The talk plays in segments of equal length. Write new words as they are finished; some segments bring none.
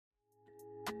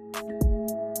All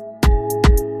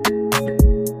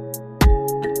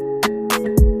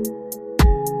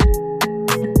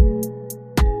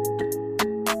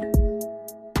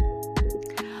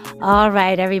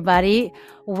right, everybody.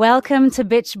 Welcome to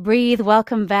Bitch Breathe.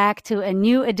 Welcome back to a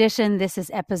new edition. This is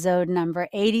episode number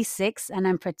 86, and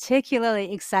I'm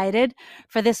particularly excited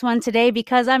for this one today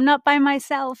because I'm not by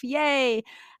myself. Yay!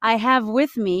 I have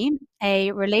with me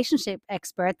a relationship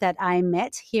expert that I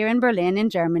met here in Berlin,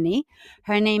 in Germany.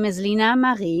 Her name is Lina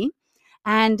Marie,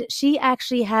 and she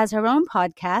actually has her own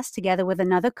podcast together with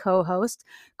another co-host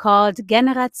called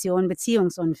Generation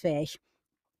Beziehungsunfähig.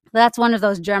 That's one of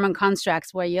those German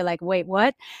constructs where you're like, wait,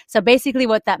 what? So basically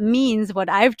what that means, what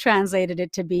I've translated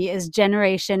it to be, is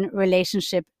generation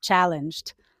relationship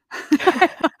challenged.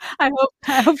 I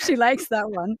hope she likes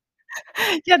that one.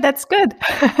 Yeah, that's good.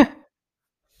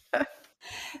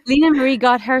 Lina Marie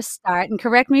got her start, and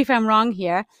correct me if I'm wrong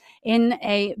here, in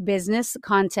a business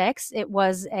context. It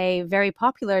was a very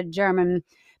popular German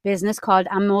business called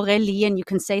Amorelli, and you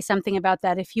can say something about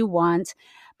that if you want.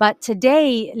 But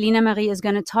today, Lina Marie is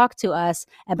going to talk to us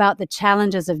about the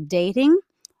challenges of dating,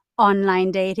 online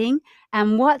dating,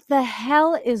 and what the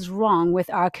hell is wrong with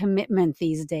our commitment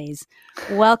these days.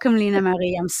 Welcome, Lina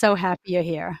Marie. I'm so happy you're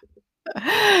here.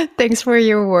 Thanks for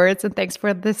your words and thanks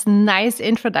for this nice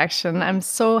introduction. I'm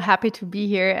so happy to be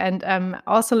here, and I'm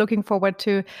also looking forward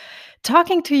to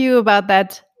talking to you about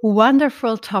that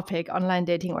wonderful topic, online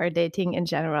dating or dating in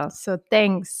general. So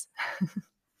thanks.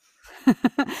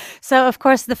 So, of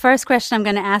course, the first question I'm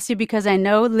going to ask you, because I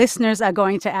know listeners are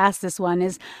going to ask this one,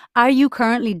 is, are you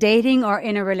currently dating or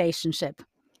in a relationship?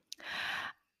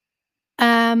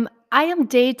 I am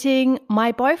dating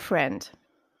my boyfriend.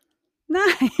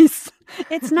 Nice.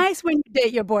 It's nice when you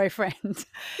date your boyfriend.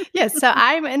 Yes, so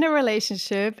I'm in a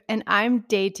relationship and I'm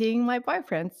dating my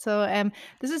boyfriend. So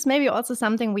this is maybe also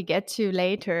something we get to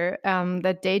later,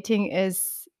 that dating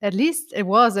is, at least it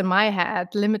was in my head,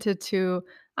 limited to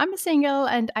I'm a single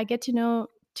and I get to know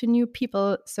to new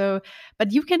people. So,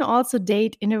 but you can also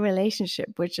date in a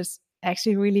relationship, which is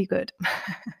actually really good.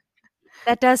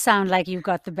 That does sound like you've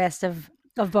got the best of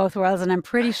both worlds, and I'm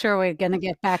pretty sure we're going to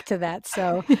get back to that.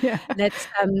 So Yeah.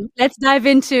 let's dive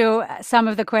into some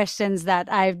of the questions that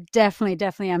I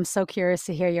definitely am so curious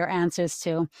to hear your answers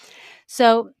to.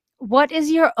 So, what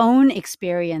is your own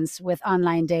experience with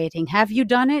online dating? Have you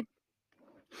done it?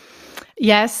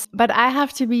 Yes, but I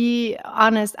have to be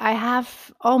honest, I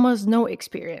have almost no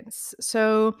experience.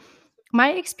 So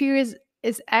my experience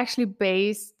is actually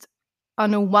based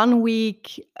on a 1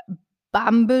 week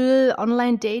Bumble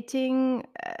online dating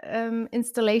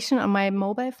installation on my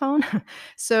mobile phone.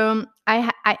 So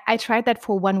I tried that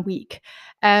for 1 week.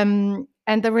 And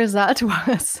the result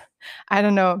was, I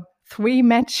don't know, 3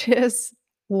 matches,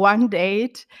 1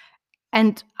 date,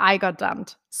 and I got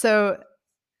dumped. So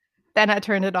then I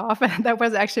turned it off. That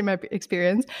was actually my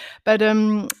experience. But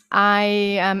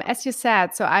I, as you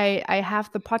said, so I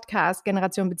have the podcast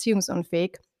Generation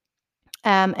Beziehungsunfähig.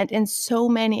 And in so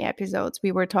many episodes,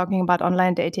 we were talking about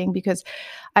online dating because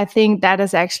I think that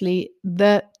is actually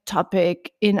the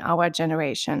topic in our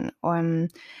generation.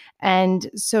 And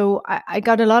so I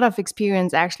got a lot of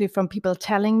experience actually from people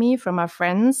telling me, from our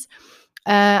friends.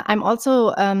 I'm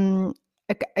also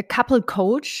a couple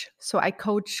coach. So I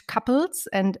coach couples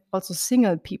and also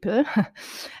single people.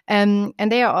 And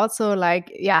they are also like,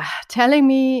 yeah, telling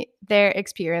me their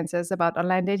experiences about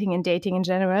online dating and dating in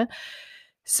general.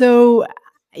 So,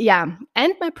 yeah.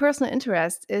 And my personal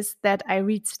interest is that I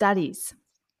read studies.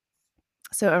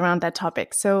 So around that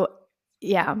topic. So,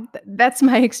 yeah, that's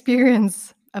my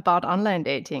experience about online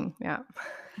dating. Yeah.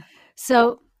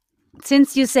 So,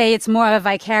 since you say it's more of a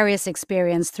vicarious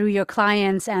experience through your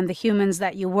clients and the humans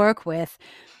that you work with,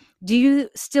 do you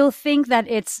still think that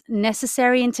it's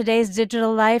necessary in today's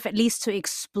digital life, at least to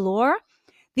explore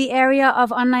the area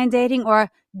of online dating, or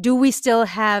do we still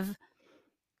have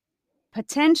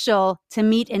potential to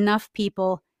meet enough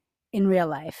people in real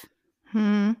life?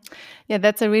 Yeah,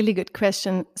 that's a really good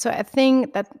question. So I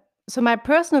think that, so my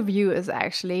personal view is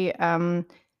actually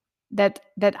that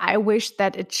I wish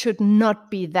that it should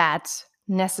not be that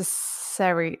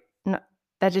necessary,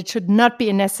 that it should not be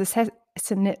a necessary.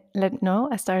 No,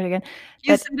 I start again.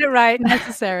 You said it right,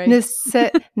 necessary.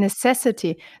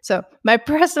 Necessity. So my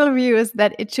personal view is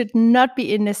that it should not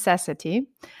be a necessity.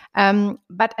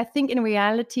 But I think in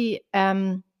reality,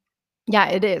 yeah,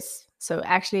 it is. So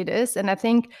actually it is. And I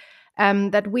think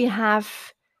that we have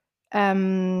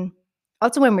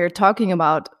also when we're talking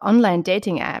about online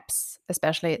dating apps,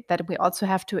 especially, that we also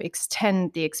have to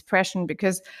extend the expression,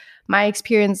 because my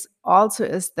experience also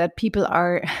is that people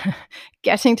are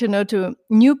getting to know to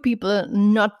new people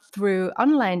not through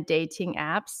online dating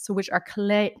apps, so which are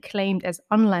claimed as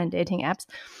online dating apps,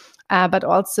 but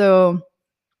also,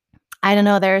 I don't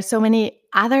know, there are so many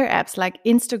other apps like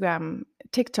Instagram,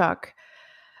 TikTok,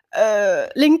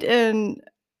 LinkedIn,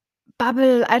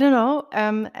 Bubble, I don't know.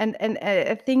 And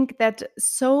I think that,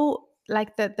 so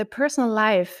like the personal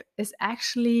life is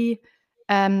actually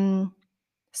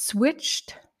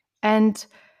switched, and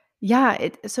yeah,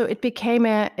 it became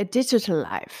a digital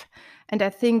life. And I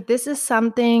think this is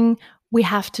something we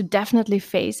have to definitely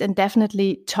face and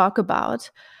definitely talk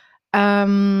about.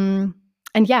 And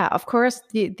yeah, of course,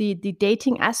 the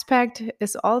dating aspect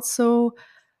is also,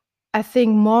 I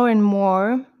think, more and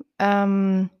more,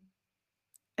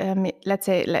 let's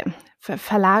say,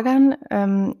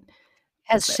 verlagern.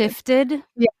 Has shifted.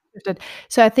 Yeah, shifted.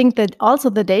 So I think that also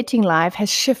the dating life has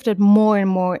shifted more and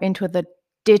more into the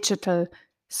digital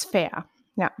sphere.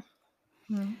 Yeah.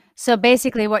 So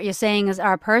basically, what you're saying is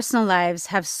our personal lives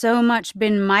have so much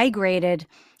been migrated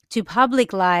to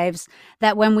public lives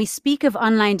that when we speak of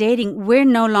online dating, we're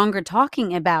no longer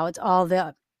talking about all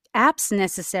the apps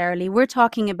necessarily. We're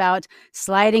talking about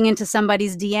sliding into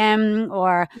somebody's DM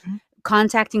or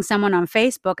contacting someone on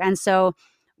Facebook. And so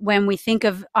when we think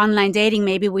of online dating,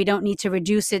 maybe we don't need to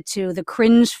reduce it to the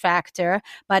cringe factor,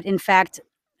 but in fact,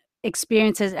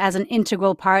 experiences as an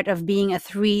integral part of being a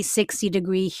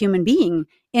 360-degree human being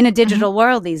in a digital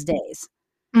world these days.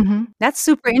 Mm-hmm. That's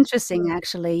super interesting,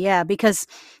 actually. Yeah, because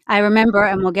I remember,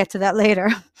 and we'll get to that later,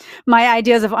 my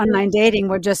ideas of online dating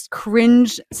were just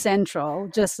cringe central,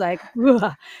 just like,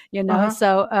 ugh, you know.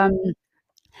 So,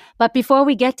 but before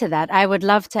we get to that, I would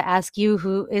love to ask you,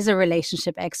 who is a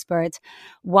relationship expert,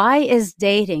 why is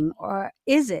dating, or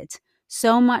is it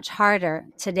so much harder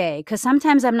today? Because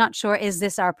sometimes I'm not sure, is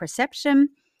this our perception?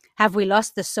 Have we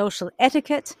lost the social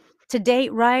etiquette to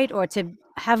date right, or to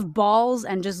have balls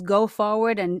and just go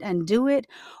forward and do it?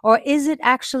 Or is it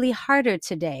actually harder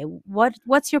today?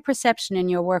 What's your perception in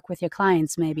your work with your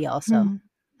clients, maybe also?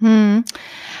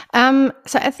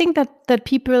 So I think that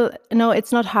people, no,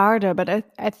 it's not harder, but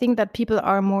I think that people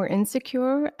are more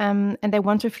insecure, and they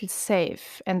want to feel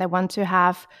safe, and they want to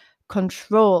have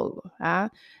control.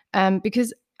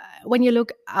 Because when you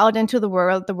look out into the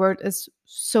world is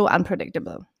so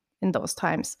unpredictable in those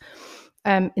times,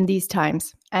 in these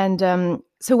times. And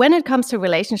so when it comes to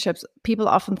relationships, people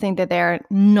often think that they're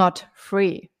not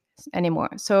free anymore.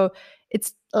 So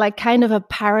it's like kind of a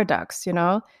paradox, you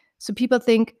know? So people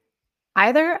think,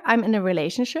 either I'm in a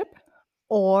relationship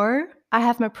or I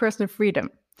have my personal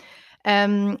freedom.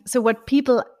 So what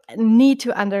people need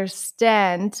to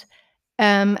understand,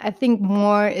 I think,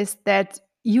 more is that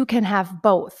you can have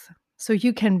both. So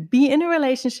you can be in a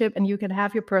relationship and you can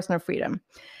have your personal freedom.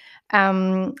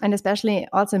 And especially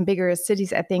also in bigger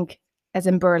cities, I think, as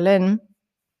in Berlin,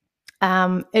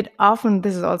 it often,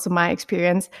 this is also my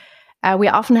experience, we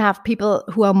often have people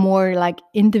who are more like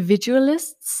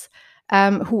individualists,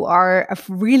 who are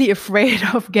really afraid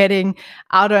of getting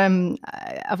out,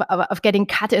 of getting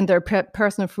cut in their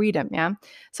personal freedom. Yeah.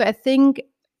 So I think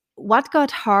what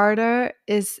got harder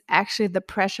is actually the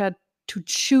pressure to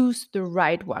choose the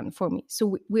right one for me.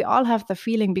 So we all have the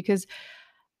feeling, because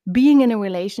being in a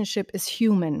relationship is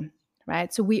human,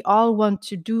 right? So we all want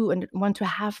to do and want to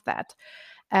have that.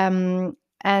 And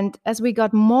as we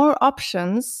got more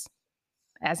options,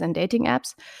 as in dating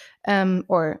apps,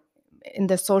 or in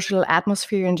the social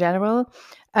atmosphere in general,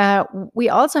 we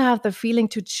also have the feeling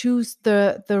to choose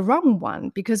the wrong one,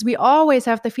 because we always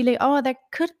have the feeling, oh, there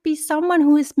could be someone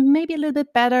who is maybe a little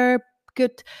bit better,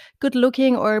 good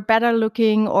looking, or better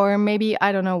looking, or maybe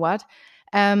I don't know what.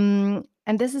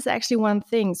 And this is actually one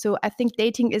thing. So I think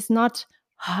dating is not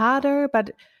harder, but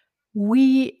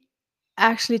we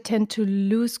actually tend to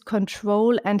lose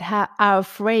control and are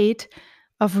afraid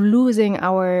of losing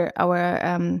our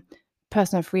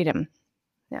personal freedom.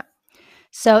 Yeah.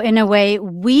 So in a way,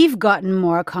 we've gotten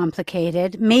more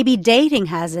complicated. Maybe dating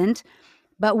hasn't,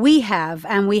 but we have.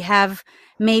 And we have,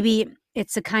 maybe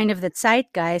it's a kind of the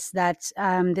zeitgeist that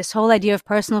this whole idea of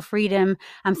personal freedom,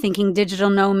 I'm thinking digital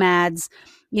nomads,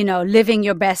 you know, living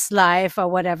your best life or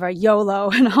whatever, YOLO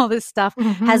and all this stuff,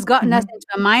 has gotten us into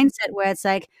a mindset where it's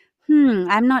like,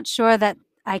 I'm not sure that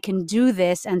I can do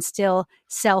this and still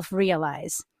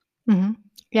self-realize.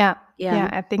 Yeah, Yeah.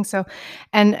 I think so.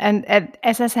 And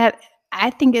as I said, I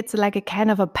think it's like a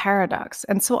kind of a paradox.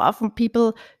 And so often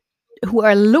people who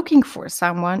are looking for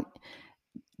someone,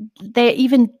 they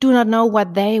even do not know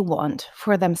what they want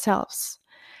for themselves.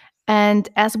 And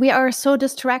as we are so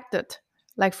distracted,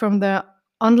 like from the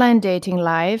online dating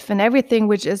life and everything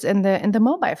which is in the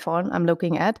mobile phone I'm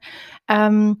looking at,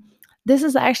 um, this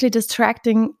is actually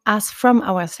distracting us from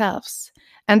ourselves.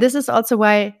 And this is also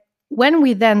why when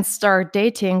we then start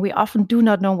dating, we often do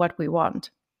not know what we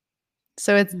want.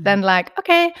 So it's then like,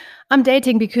 okay, I'm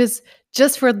dating because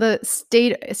just for the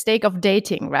stake of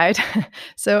dating, right?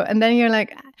 So, and then you're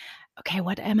like, okay,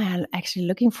 what am I actually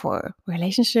looking for?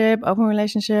 Relationship, open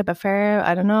relationship, affair?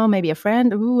 I don't know. Maybe a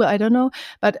friend? Ooh, I don't know.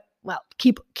 But well,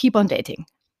 keep on dating.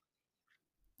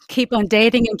 Keep on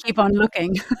dating and keep on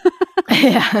looking.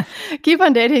 Yeah, keep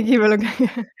on dating, keep on looking.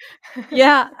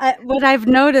 Yeah, what I've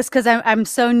noticed, because I'm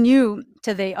so new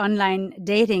to the online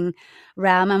dating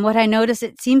realm, and what I notice,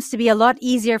 it seems to be a lot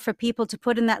easier for people to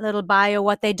put in that little bio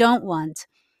what they don't want,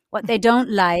 what they don't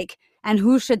like, and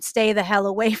who should stay the hell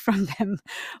away from them.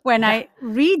 When Yeah. I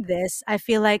read this, I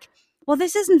feel like, well,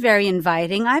 this isn't very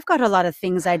inviting. I've got a lot of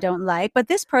things I don't like, but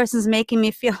this person's making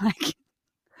me feel like,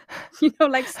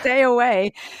 like stay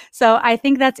away. So I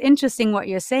think that's interesting what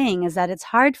you're saying, is that it's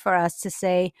hard for us to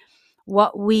say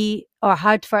or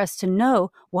hard for us to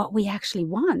know what we actually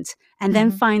want and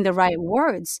then Mhm. find the right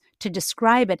words to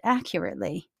describe it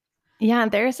accurately. Yeah,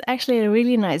 there's actually a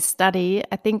really nice study,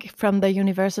 I think from the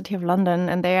University of London,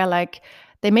 and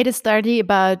they made a study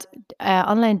about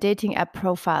online dating app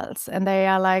profiles, and they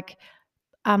are like,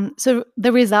 so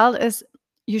the result is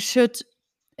you should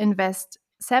invest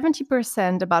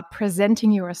 70% about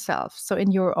presenting yourself, so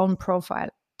in your own profile,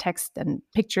 text and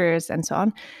pictures and so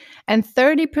on, and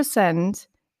 30%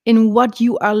 in what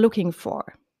you are looking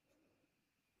for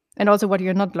and also what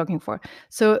you're not looking for.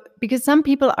 So because some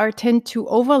people tend to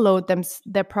overload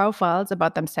their profiles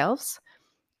about themselves,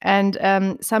 and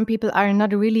some people are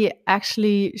not really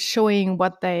actually showing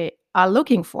what they are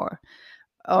looking for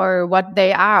or what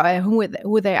they are and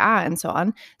who they are and so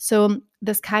on. So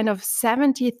this kind of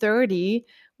 70-30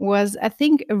 was, I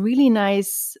think, a really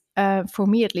nice, for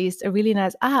me at least, a really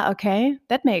nice, okay,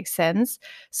 that makes sense.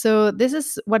 So this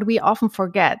is what we often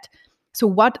forget. So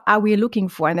what are we looking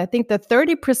for? And I think the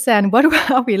 30%, what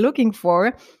are we looking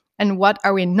for? And what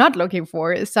are we not looking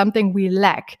for is something we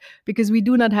lack because we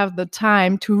do not have the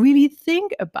time to really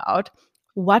think about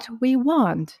what we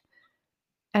want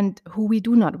and who we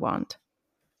do not want.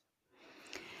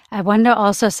 I wonder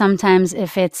also sometimes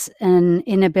if it's an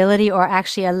inability or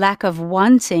actually a lack of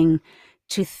wanting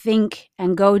to think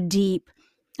and go deep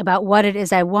about what it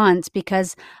is I want,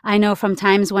 because I know from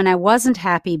times when I wasn't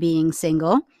happy being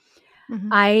single, Mhm.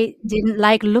 I didn't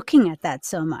like looking at that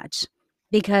so much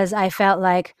because I felt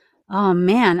like, oh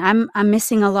man, I'm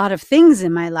missing a lot of things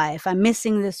in my life. I'm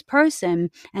missing this person,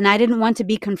 and I didn't want to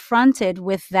be confronted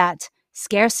with that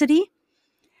scarcity.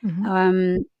 Mhm.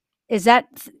 Um, is that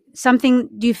something?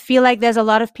 Do you feel like there's a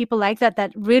lot of people like that,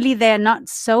 that really they're not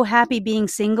so happy being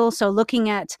single? So looking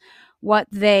at what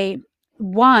they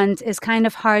want is kind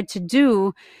of hard to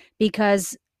do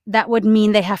because that would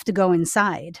mean they have to go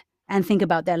inside and think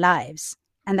about their lives.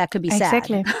 And that could be sad.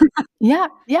 Exactly. Yeah,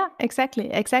 yeah,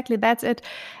 exactly, exactly. That's it.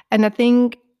 And I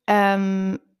think,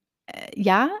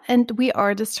 yeah, and we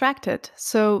are distracted.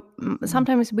 So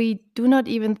sometimes we do not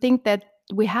even think that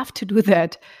we have to do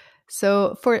that.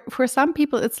 So for some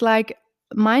people, it's like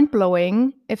mind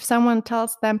blowing if someone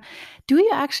tells them, "Do you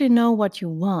actually know what you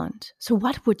want? So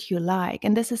what would you like?"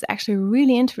 And this is actually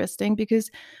really interesting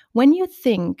because when you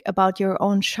think about your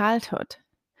own childhood,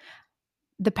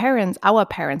 the parents, our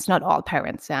parents, not all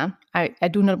parents, yeah, I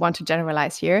do not want to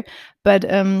generalize here, but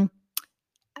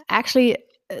actually,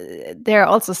 there are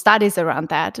also studies around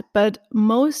that. But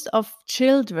most of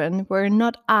children were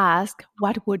not asked,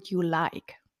 "What would you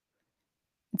like?"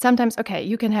 Sometimes, okay,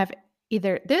 you can have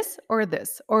either this,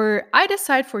 or I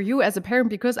decide for you as a parent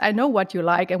because I know what you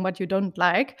like and what you don't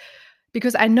like,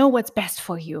 because I know what's best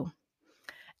for you.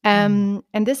 And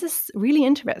this is really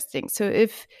interesting. So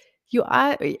if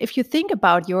you think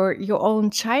about your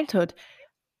own childhood,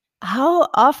 how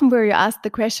often were you asked the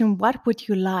question, "What would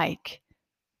you like?"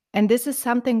 And this is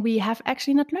something we have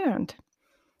actually not learned,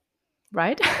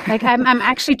 right? Like I'm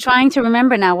actually trying to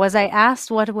remember now. Was I asked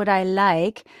what would I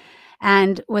like?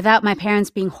 And without my parents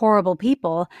being horrible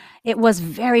people, it was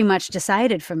very much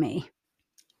decided for me.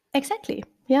 Exactly.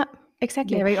 Yeah,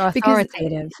 exactly. Very Because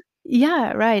authoritative.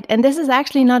 yeah, right. And this is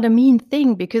actually not a mean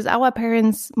thing because our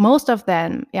parents, most of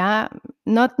them, yeah,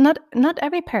 not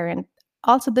every parent.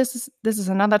 Also, this is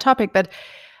another topic, but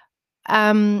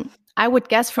I would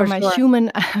guess For from my sure.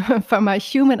 human from my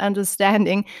human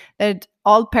understanding that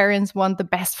all parents want the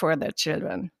best for their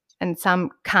children, and some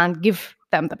can't give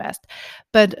them the best.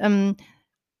 But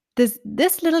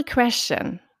this little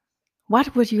question,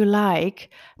 what would you like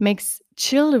makes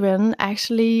children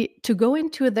actually to go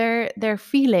into their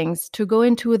feelings, to go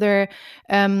into their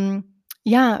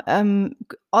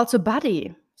also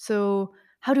body. So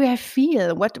how do I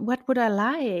feel? What would I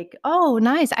like? Oh,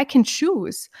 nice, I can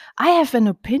choose. I have an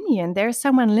opinion. There's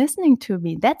someone listening to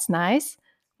me. That's nice.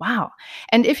 Wow.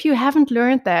 And if you haven't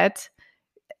learned that,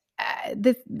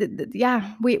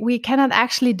 we cannot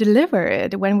actually deliver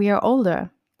it when we are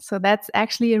older. So that's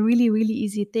actually a really, really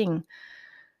easy thing.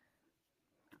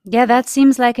 Yeah, that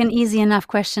seems like an easy enough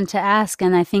question to ask.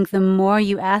 And I think the more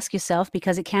you ask yourself,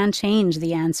 because it can change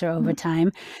the answer over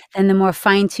time, then the more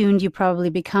fine-tuned you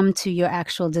probably become to your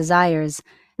actual desires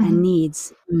and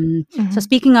needs. So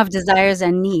speaking of desires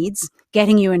and needs,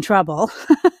 getting you in trouble,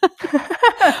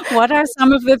 what are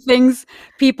some of the things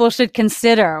people should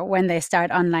consider when they start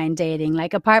online dating?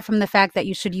 Like, apart from the fact that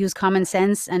you should use common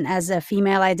sense, and as a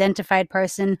female identified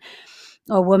person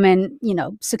or woman,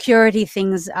 security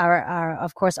things are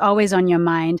of course always on your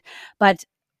mind. But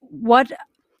what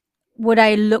would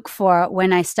I look for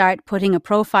when I start putting a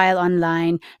profile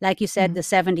online? Like you said, the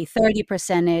 70-30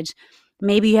 percentage.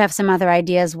 Maybe you have some other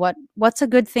ideas. What's a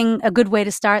good way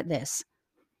to start this?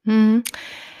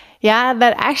 Yeah,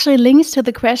 that actually links to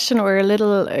the question or a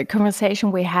little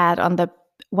conversation we had on the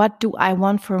 "what do I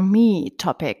want for me"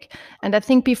 topic. And I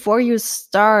think before you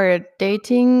start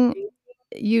dating,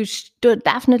 you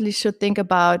definitely should think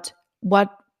about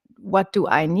what do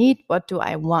I need, what do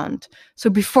I want. So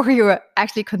before you're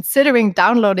actually considering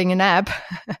downloading an app,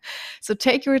 so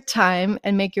take your time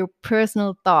and make your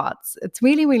personal thoughts. It's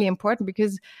really, really important,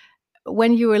 because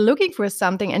when you are looking for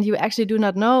something and you actually do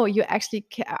not know, you actually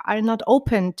are not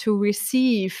open to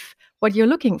receive what you're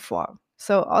looking for.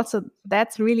 So also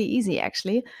that's really easy,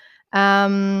 actually.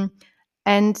 I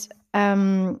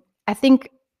think,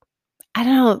 I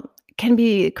don't know, can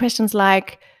be questions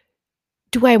like,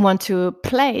 do I want to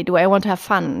play? Do I want to have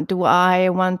fun? Do I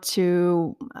want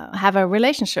to have a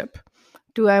relationship?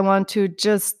 Do I want to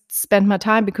just spend my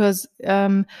time because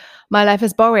my life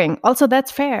is boring? Also,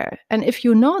 that's fair. And if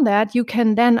you know that, you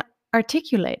can then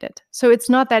articulate it. So it's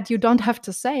not that you don't have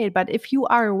to say it, but if you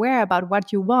are aware about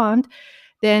what you want,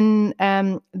 then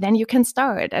you can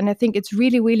start. And I think it's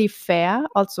really, really fair,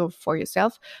 also for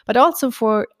yourself, but also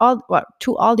for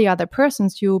to all the other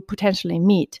persons you potentially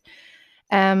meet.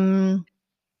 And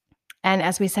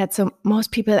as we said, so most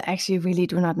people actually really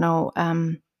do not know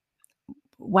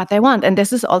what they want. And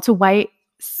this is also why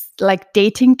like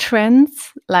dating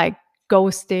trends like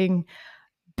ghosting,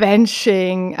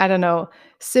 benching, I don't know,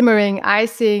 simmering,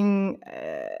 icing,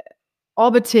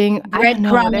 orbiting, I don't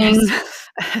know.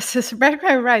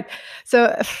 Breadcrumbing, right.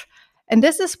 So, and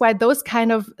this is why those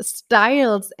kind of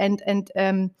styles and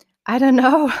I don't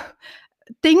know,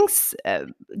 things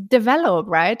develop,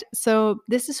 right? So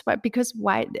this is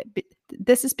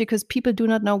because people do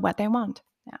not know what they want.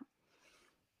 Yeah.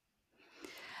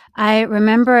 I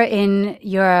remember in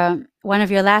one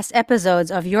of your last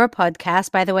episodes of your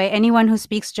podcast, by the way, anyone who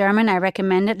speaks German, I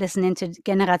recommend it, listening to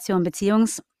Generation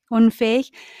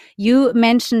Beziehungsunfähig. You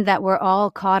mentioned that we're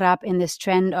all caught up in this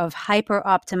trend of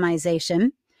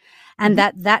hyper-optimization, and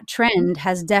that trend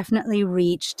has definitely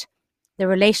reached the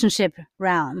relationship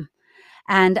realm.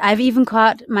 And I've even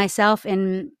caught myself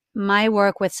in my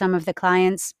work with some of the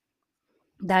clients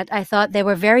that I thought they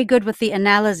were very good with the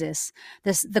analysis,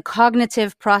 the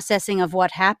cognitive processing of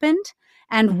what happened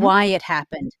and why it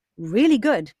happened. Really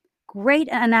good. Great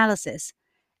analysis.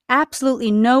 Absolutely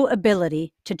no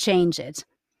ability to change it.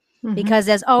 Because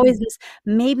there's always this,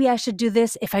 maybe I should do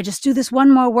this if I just do this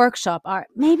one more workshop, or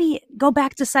maybe go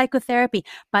back to psychotherapy,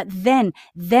 but then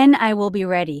I will be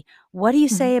ready. What do you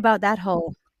say about that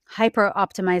whole hyper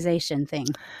optimization thing?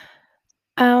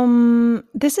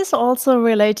 This is also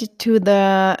related to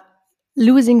the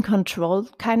losing control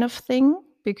kind of thing,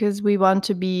 because we want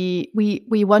to be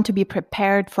we want to be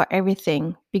prepared for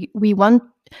everything. We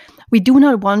do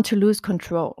not want to lose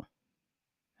control.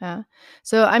 Yeah.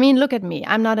 So I mean, look at me.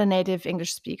 I'm not a native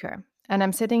English speaker, and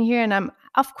I'm sitting here, and I'm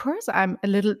a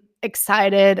little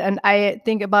excited, and I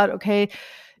think about, okay,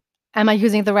 am I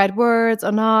using the right words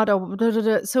or not? Or blah, blah,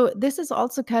 blah. So this is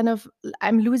also kind of,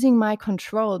 I'm losing my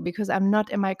control because I'm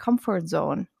not in my comfort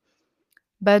zone.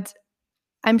 But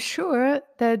I'm sure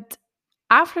that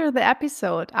after the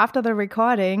episode, after the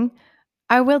recording,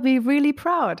 I will be really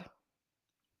proud.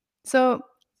 So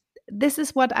this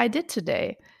is what I did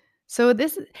today. So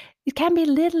it can be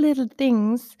little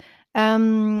things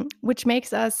which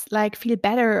makes us like feel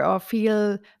better or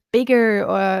feel bigger,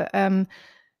 or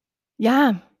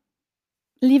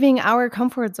leaving our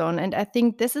comfort zone. And I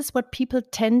think this is what people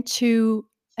tend to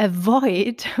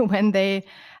avoid when they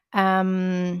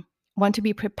want to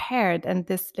be prepared, and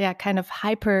this kind of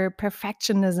hyper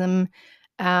perfectionism.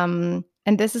 And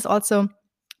this is also,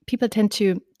 people tend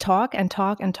to talk and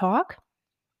talk and talk,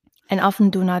 and often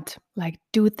do not like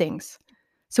do things.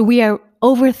 So we are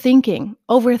overthinking,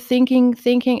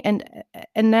 thinking, and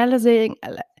analyzing.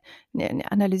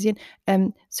 Analyzing.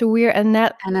 So we are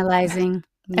Analyzing.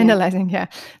 Yeah. analyzing. Yeah.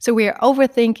 So we are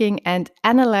overthinking and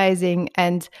analyzing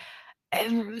and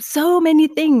so many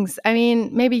things. I mean,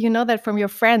 maybe you know that from your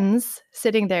friends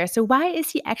sitting there. So why is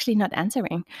he actually not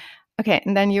answering? Okay,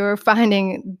 and then you're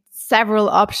finding several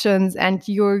options and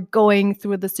you're going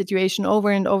through the situation over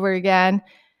and over again.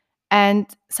 And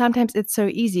sometimes it's so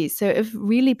easy. So if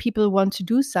really people want to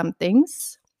do some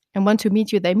things and want to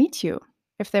meet you, they meet you.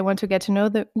 If they want to get to know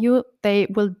you, they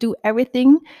will do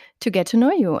everything to get to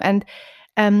know you. And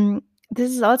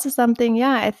this is also something,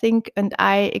 I think, and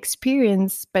I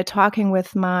experience by talking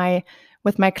with my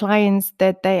clients,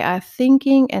 that they are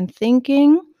thinking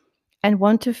and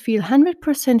want to feel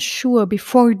 100% sure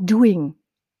before doing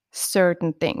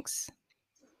certain things.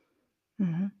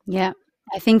 Mm-hmm. Yeah,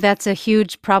 I think that's a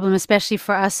huge problem, especially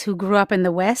for us who grew up in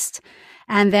the West,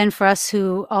 and then for us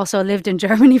who also lived in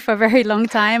Germany for a very long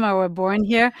time or were born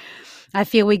here. I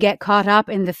feel we get caught up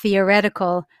in the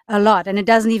theoretical a lot. And it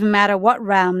doesn't even matter what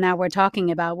realm now we're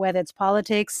talking about, whether it's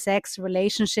politics, sex,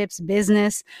 relationships,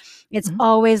 business. It's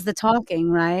always the talking,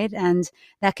 right? And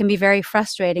that can be very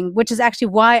frustrating, which is actually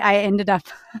why I ended up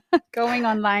going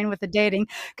online with the dating,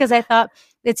 because I thought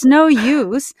it's no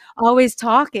use always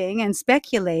talking and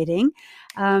speculating.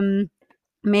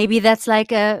 Maybe that's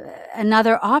like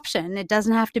another option. It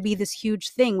doesn't have to be this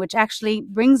huge thing, which actually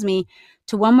brings me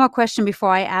to one more question before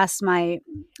I ask my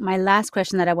last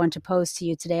question that I want to pose to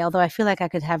you today. Although I feel like I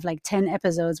could have like 10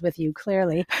 episodes with you,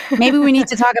 clearly. Maybe we need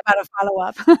to talk about a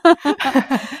follow-up.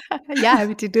 Yeah,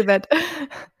 happy to do that.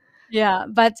 Yeah,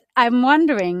 but I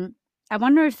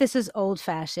wonder if this is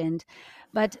old-fashioned,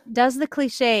 but does the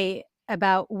cliche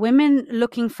about women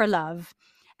looking for love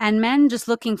and men just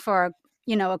looking for,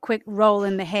 a quick roll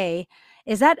in the hay,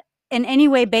 is that in any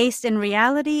way based in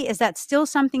reality? Is that still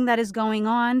something that is going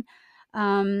on?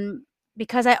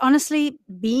 Because I honestly,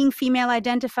 being female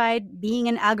identified, being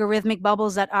in algorithmic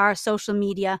bubbles that are social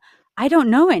media, I don't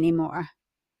know anymore.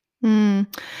 Yeah,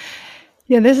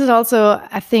 this is also,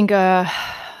 I think, the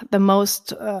most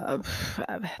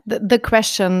the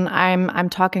question I'm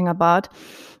talking about,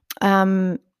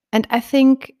 and I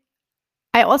think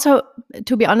I also,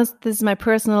 to be honest, this is my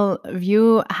personal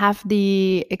view. Have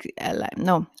the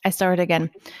no, I start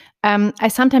again. I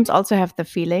sometimes also have the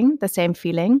same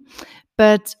feeling,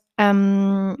 but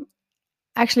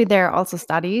actually, there are also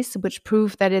studies which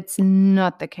prove that it's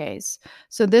not the case.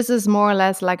 So this is more or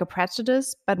less like a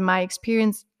prejudice, but my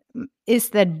experience is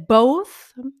that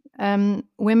both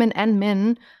women and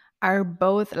men are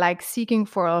both like seeking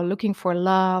for or looking for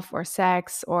love or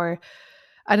sex, or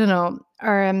I don't know,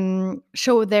 or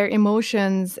show their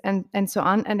emotions and so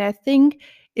on. And I think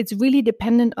it's really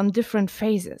dependent on different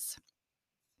phases.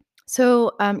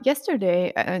 So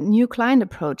yesterday, a new client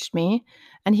approached me,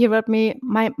 and he wrote me,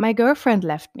 my girlfriend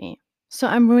left me. So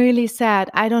I'm really sad.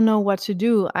 I don't know what to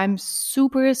do. I'm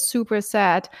super, super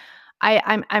sad.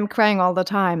 I'm crying all the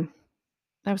time.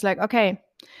 I was like, okay,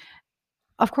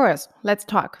 of course, let's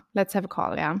talk. Let's have a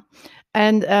call, yeah.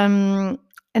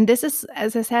 And this is,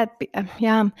 as I said,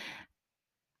 yeah.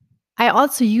 I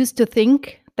also used to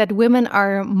think that women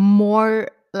are more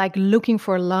like looking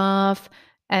for love,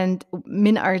 and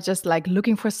men are just like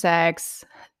looking for sex,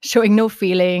 showing no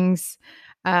feelings,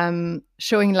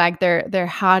 showing like their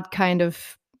hard kind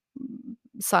of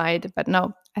side. But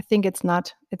no, I think it's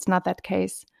not that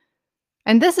case.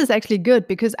 And this is actually good,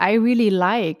 because I really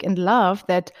like and love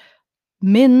that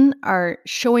men are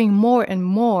showing more and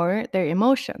more their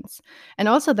emotions. And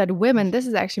also that women, this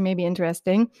is actually maybe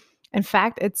interesting. In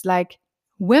fact, it's like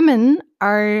women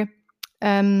are,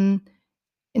 in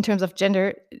terms of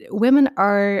gender, women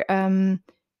are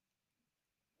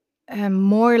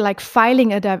more like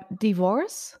filing a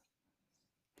divorce.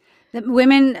 The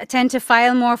women tend to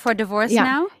file more for divorce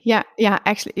now? Yeah,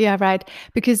 actually, yeah, right.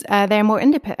 Because they're more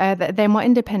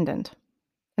independent.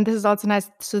 And this is also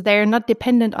nice. So they're not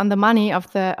dependent on the money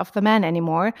of the man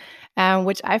anymore,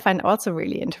 which I find also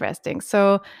really interesting.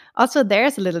 So also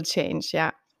there's a little change,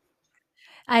 yeah.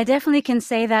 I definitely can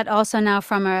say that also now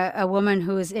from a woman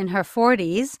who's in her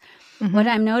 40s. What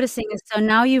I'm noticing is, so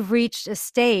now you've reached a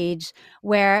stage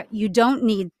where you don't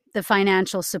need the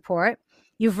financial support.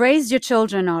 You've raised your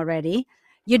children already.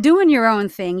 You're doing your own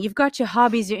thing. You've got your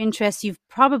hobbies, your interests. You've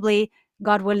probably,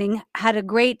 God willing, had a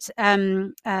great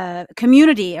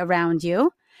community around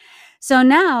you. So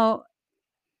now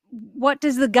what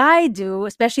does the guy do,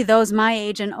 especially those my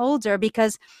age and older,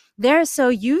 because they're so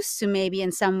used to maybe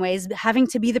in some ways having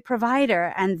to be the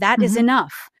provider, and that is Mhm.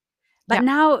 enough. But Yeah.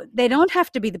 now they don't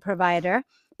have to be the provider,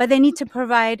 but they need to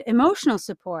provide emotional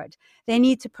support. They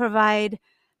need to provide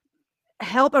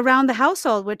help around the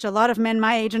household, which a lot of men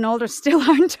my age and older still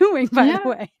aren't doing, by the Yeah.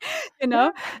 way, you Yeah.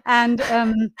 know? And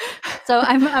so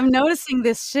I'm noticing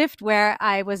this shift where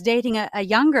I was dating a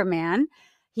younger man.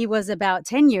 He was about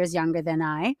 10 years younger than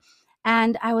I.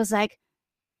 And I was like,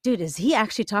 dude, is he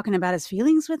actually talking about his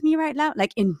feelings with me right now?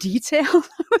 Like in detail?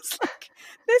 I was like,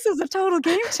 this is a total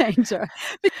game changer.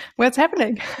 What's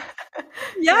happening?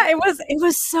 Yeah, Yeah. it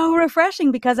was so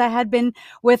refreshing because I had been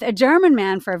with a German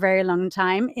man for a very long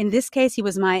time. In this case, he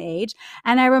was my age.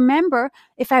 And I remember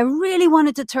if I really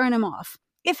wanted to turn him off,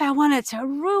 if I wanted to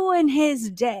ruin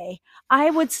his day, I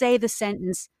would say the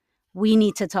sentence, "We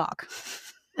need to talk."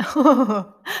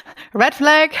 Red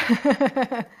flag.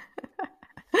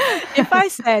 If I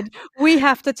said, "We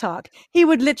have to talk," he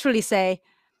would literally say,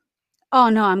 "Oh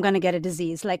no, I'm going to get a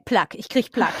disease, like Plaque. Ich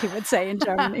krieg Plaque," he would say in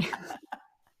Germany.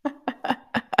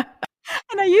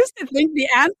 And I used to think the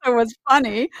answer was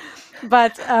funny,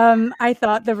 but I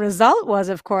thought the result was,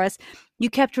 of course, you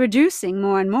kept reducing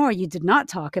more and more. You did not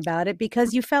talk about it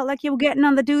because you felt like you were getting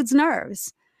on the dude's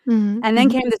nerves. Mhm, And then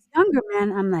mhm, came this younger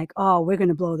man. I'm like, oh, we're going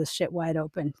to blow this shit wide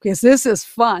open because this is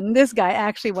fun. This guy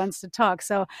actually wants to talk.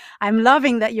 So I'm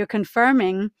loving that you're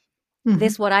confirming mhm.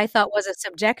 this, what I thought was a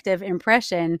subjective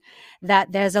impression,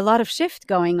 that there's a lot of shift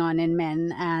going on in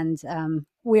men, and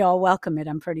we all welcome it,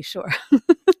 I'm pretty sure.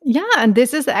 Yeah, and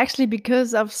this is actually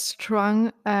because of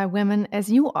strong women as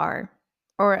you are,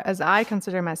 or as I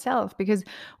consider myself, because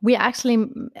we actually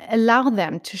allow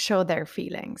them to show their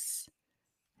feelings.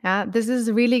 Yeah, this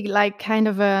is really like kind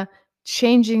of a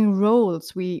changing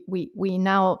roles we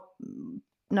now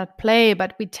not play,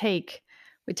 but we take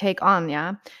on.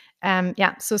 Yeah,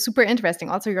 yeah. So super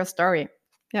interesting. Also, your story.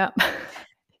 Yeah.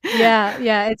 Yeah,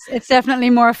 yeah, it's definitely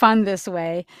more fun this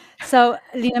way. So,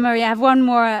 Lena Marie, I have one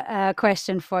more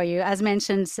question for you. As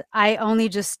mentioned, I only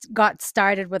just got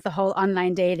started with the whole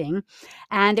online dating,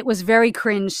 and it was very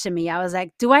cringe to me. I was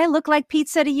like, "Do I look like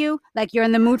pizza to you? Like you're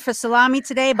in the mood for salami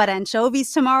today, but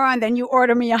anchovies tomorrow, and then you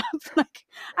order me up?" Like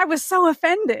I was so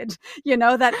offended,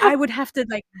 that I would have to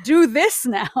like do this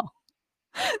now.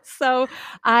 So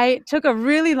I took a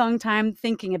really long time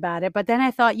thinking about it, but then I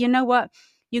thought, you know what?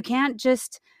 You can't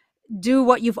just do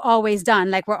what you've always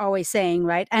done, like we're always saying,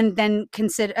 right? And then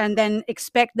consider and then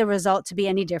expect the result to be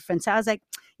any different. So I was like,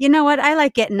 you know what? I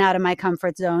like getting out of my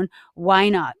comfort zone. Why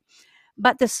not?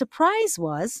 But the surprise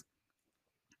was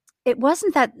it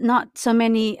wasn't that not so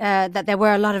many that there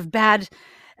were a lot of bad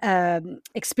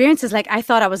experiences. Like I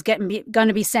thought I was going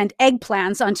to be sent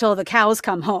eggplants until the cows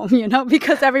come home,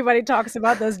 because everybody talks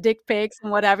about those dick pics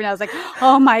and whatever. And I was like,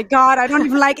 oh my God, I don't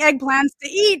even like eggplants to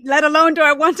eat, let alone do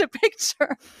I want a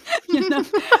picture, you know.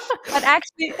 But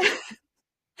actually,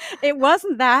 it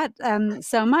wasn't that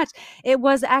so much. It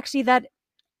was actually that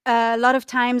a lot of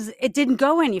times it didn't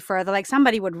go any further. Like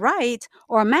somebody would write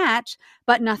or match,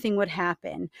 but nothing would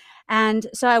happen. And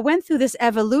so I went through this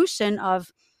evolution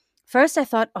of first I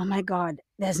thought, oh my God,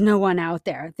 there's no one out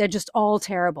there. They're just all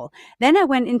terrible. Then I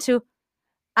went into,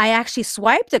 I actually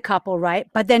swiped a couple, right?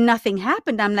 But then nothing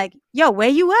happened. I'm like, yo, where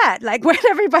you at? Like, where'd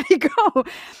everybody go?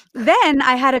 Then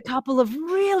I had a couple of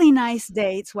really nice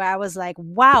dates where I was like,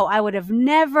 wow, I would have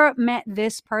never met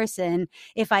this person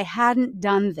if I hadn't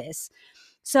done this.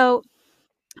 So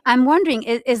I'm wondering,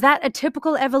 is that a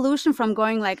typical evolution from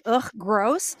going like, ugh,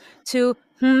 gross, to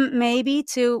maybe,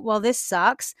 to, well, this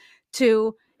sucks,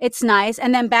 to it's nice,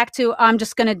 and then back to, I'm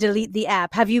just going to delete the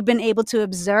app? Have you been able to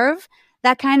observe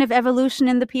that kind of evolution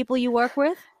in the people you work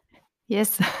with?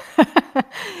 Yes.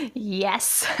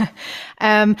 Yes.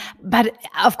 But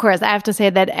of course, I have to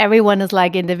say that everyone is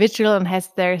like individual and has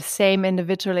their same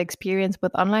individual experience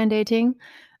with online dating.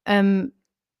 Um,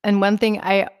 and one thing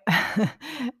I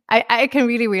can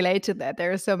really relate to that.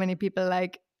 There are so many people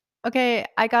like, okay,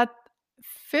 I got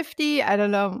 50, I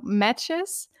don't know,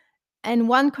 matches and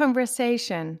one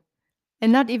conversation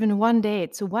and not even one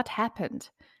date. So what happened?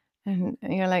 And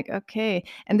you're like, okay.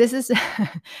 And this is,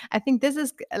 I think this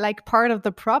is like part of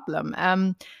the problem.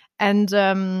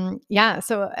 Yeah.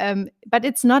 So, but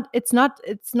it's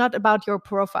not about your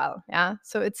profile. Yeah.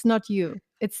 So it's not you.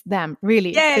 It's them.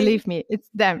 Really, Yay! believe me, it's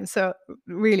them. So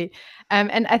really,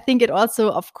 and I think it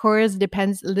also, of course,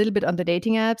 depends a little bit on the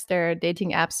dating apps. There are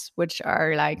dating apps which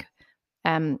are like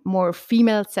more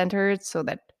female centered, so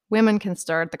that women can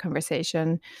start the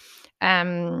conversation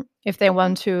if they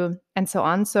want to, and so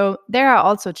on. So there are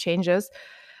also changes.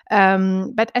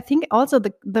 But I think also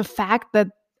the fact that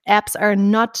apps are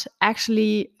not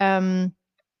actually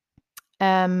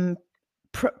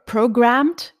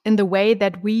programmed in the way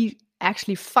that we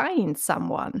actually find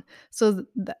someone. So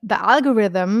the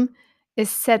algorithm is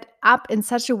set up in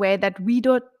such a way that we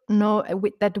don't know,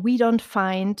 that we don't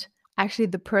find actually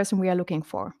the person we are looking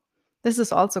for. This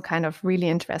is also kind of really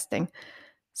interesting.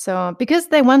 So because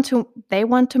they want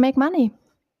to make money.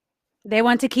 They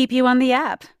want to keep you on the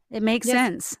app. It makes Yes.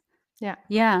 sense. Yeah.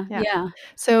 Yeah.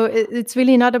 So it's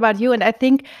really not about you. And I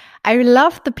think I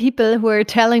love the people who are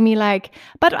telling me like,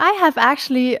 but I have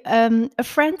actually a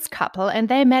friends couple and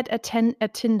they met at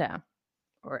Tinder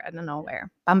or I don't know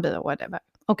where, Bumble or whatever.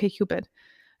 OkCupid.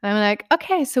 And I'm like,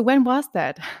 okay, so when was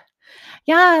that?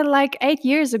 Yeah, like 8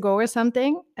 years ago or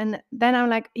something. And then I'm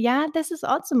like, yeah, this is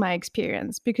also my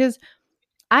experience because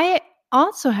I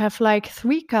also have like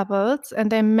 3 couples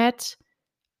and they met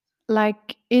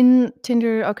like in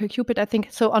Tinder or OkCupid, I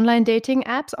think. So online dating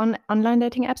apps.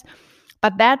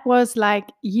 But that was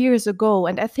like years ago.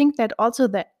 And I think that also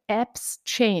the apps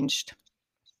changed.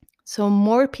 So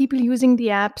more people using the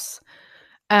apps.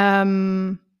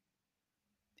 Yeah.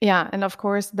 And of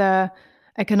course, the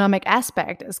economic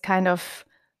aspect is kind of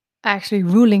actually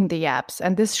ruling the apps.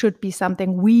 And this should be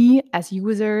something we as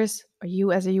users or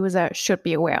you as a user should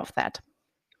be aware of that.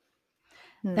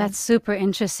 That's super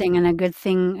interesting and a good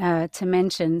thing to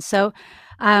mention. So,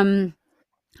 I'm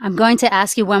going to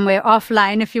ask you when we're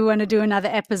offline if you want to do another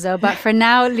episode. But for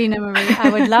now, Lena Marie, I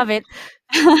would love it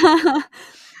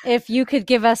if you could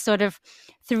give us sort of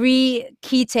 3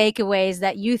 key takeaways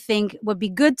that you think would be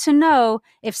good to know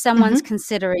if someone's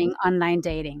considering online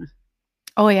dating.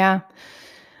 Oh, yeah.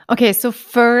 Okay, so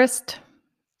first,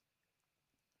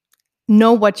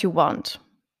 know what you want.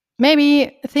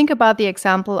 Maybe think about the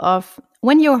example of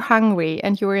when you're hungry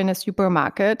and you're in a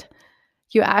supermarket,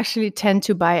 you actually tend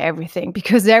to buy everything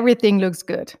because everything looks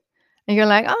good. And you're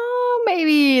like, oh,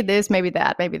 maybe this, maybe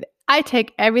that, maybe that. I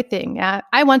take everything. Yeah?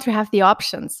 I want to have the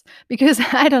options because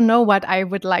I don't know what I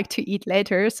would like to eat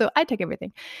later. So I take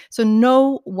everything. So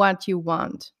know what you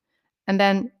want. And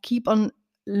then keep on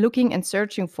looking and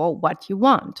searching for what you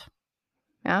want.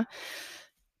 Yeah.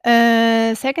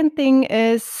 Second thing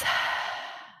is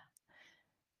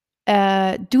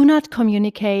do not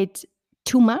communicate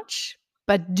too much,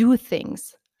 but do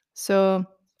things. So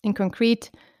in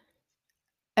concrete,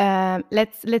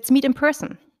 let's meet in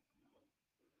person.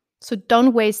 So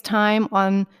don't waste time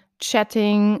on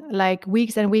chatting like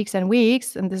weeks and weeks and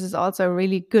weeks. And this is also a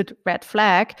really good red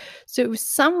flag. So if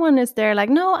someone is there like,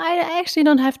 no, I actually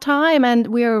don't have time, and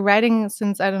we are writing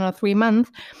since, I don't know, 3 months,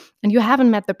 and you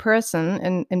haven't met the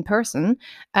person in person,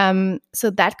 so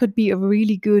that could be a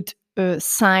really good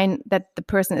sign that the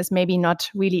person is maybe not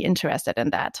really interested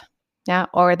in that. Yeah.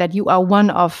 Or that you are one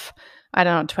of, I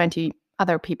don't know, 20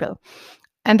 other people.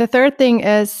 And the third thing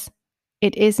is,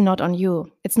 it is not on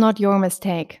you. It's not your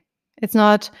mistake. It's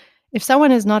not, if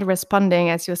someone is not responding,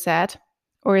 as you said,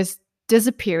 or is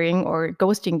disappearing or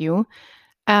ghosting you,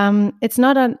 it's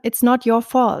not your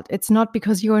fault. It's not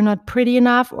because you're not pretty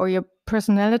enough or your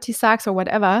personality sucks or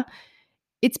whatever.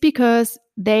 It's because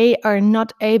they are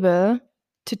not able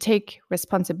to take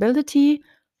responsibility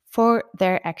for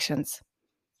their actions.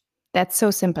 That's so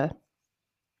simple.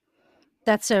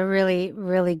 That's a really,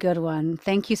 really good one.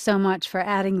 Thank you so much for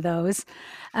adding those.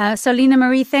 So, Lena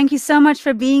Marie, thank you so much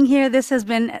for being here. This has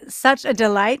been such a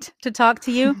delight to talk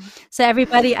to you. So,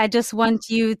 everybody, I just want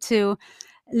you to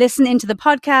listen into the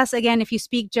podcast. Again, if you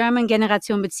speak German,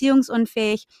 Generation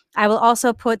Beziehungsunfähig. I will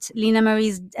also put Lena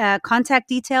Marie's contact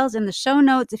details in the show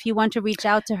notes if you want to reach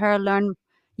out to her, learn.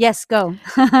 Yes, go.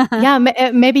 Yeah,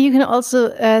 maybe you can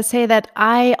also say that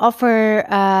I offer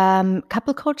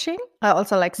couple coaching. I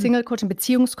also like single coaching,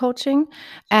 Beziehungscoaching,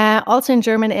 also in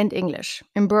German and English,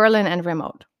 in Berlin and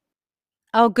remote.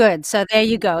 Oh, good. So there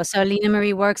you go. So Lena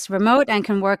Marie works remote and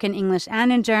can work in English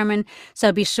and in German.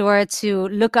 So be sure to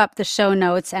look up the show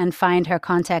notes and find her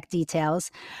contact details.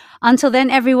 Until then,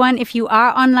 everyone, if you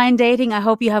are online dating, I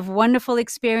hope you have wonderful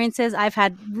experiences. I've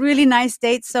had really nice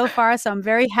dates so far, so I'm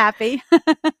very happy.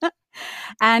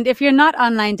 And if you're not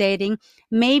online dating,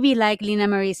 maybe like Lena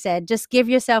Marie said, just give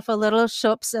yourself a little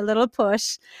schubs, a little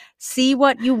push, see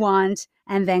what you want,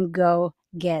 and then go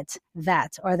get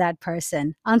that or that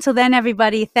person. Until then,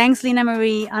 everybody, thanks, Lena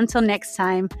Marie. Until next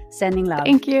time, sending love.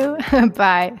 Thank you.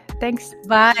 Bye. Thanks.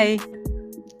 Bye.